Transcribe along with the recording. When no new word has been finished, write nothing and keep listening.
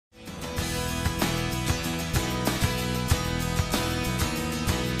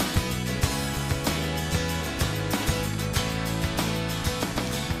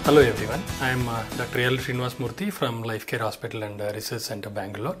Hello everyone, I am Dr. L. Sreenivasa Murthy from Life Care Hospital and Research Center,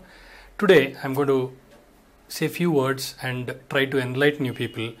 Bangalore. Today I am going to say a few words and try to enlighten you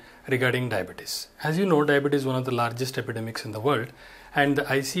people regarding diabetes. As you know, diabetes is one of the largest epidemics in the world, and the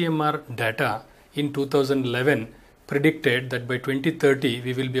ICMR data in 2011 predicted that by 2030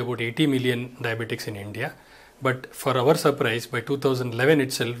 we will be about 80 million diabetics in India. But for our surprise, by 2011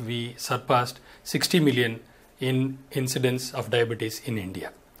 itself we surpassed 60 million in incidence of diabetes in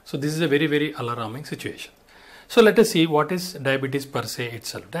India. So this is a very, very alarming situation. So let us see what is diabetes per se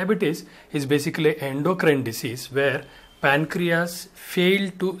itself. Diabetes is basically an endocrine disease where pancreas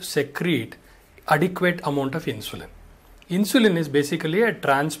fail to secrete adequate amount of insulin. Insulin is basically a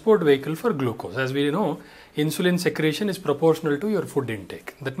transport vehicle for glucose. As we know, insulin secretion is proportional to your food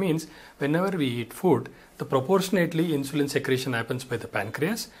intake. That means whenever we eat food, the proportionately insulin secretion happens by the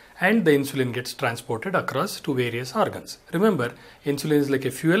pancreas and the insulin gets transported across to various organs. Remember, insulin is like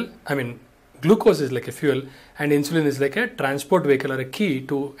a fuel, glucose is like a fuel and insulin is like a transport vehicle or a key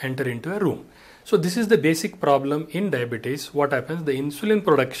to enter into a room. So this is the basic problem in diabetes. What happens? The insulin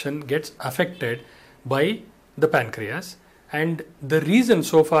production gets affected by the pancreas, and the reason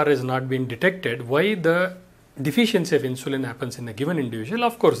so far has not been detected why the deficiency of insulin happens in a given individual.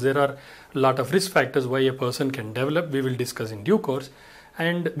 Of course, there are a lot of risk factors why a person can develop. We will discuss in due course.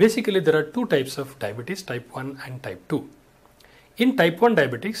 And basically there are two types of diabetes, type 1 and type 2. In type 1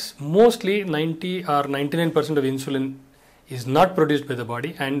 diabetics, mostly 90 or 99% of insulin is not produced by the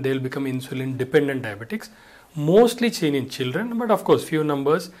body and they will become insulin dependent diabetics, mostly seen in children, but of course few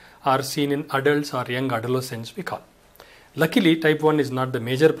numbers are seen in adults or young adolescents we call. Luckily, type 1 is not the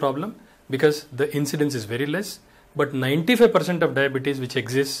major problem because the incidence is very less, but 95% of diabetes which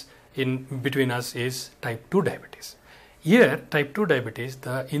exists in between us is type 2 diabetes. Here, type 2 diabetes,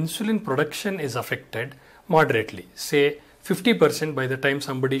 the insulin production is affected moderately, say 50% by the time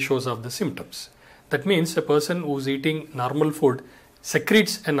somebody shows off the symptoms. That means a person who is eating normal food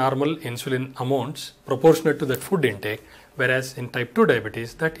secretes a normal insulin amounts proportionate to that food intake, whereas in type 2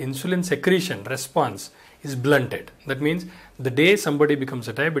 diabetes, that insulin secretion response is blunted. That means the day somebody becomes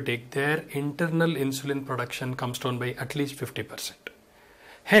a diabetic, their internal insulin production comes down by at least 50%.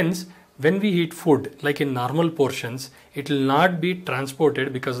 Hence, when we eat food, like in normal portions, it will not be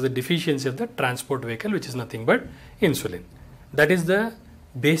transported because of the deficiency of the transport vehicle, which is nothing but insulin. That is the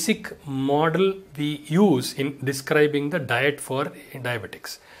basic model we use in describing the diet for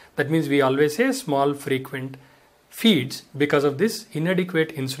diabetics. That means we always say small frequent feeds because of this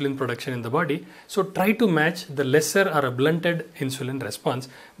inadequate insulin production in the body. So try to match the lesser or a blunted insulin response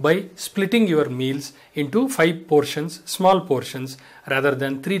by splitting your meals into 5 portions, small portions, rather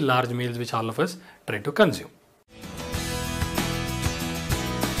than 3 large meals which all of us try to consume.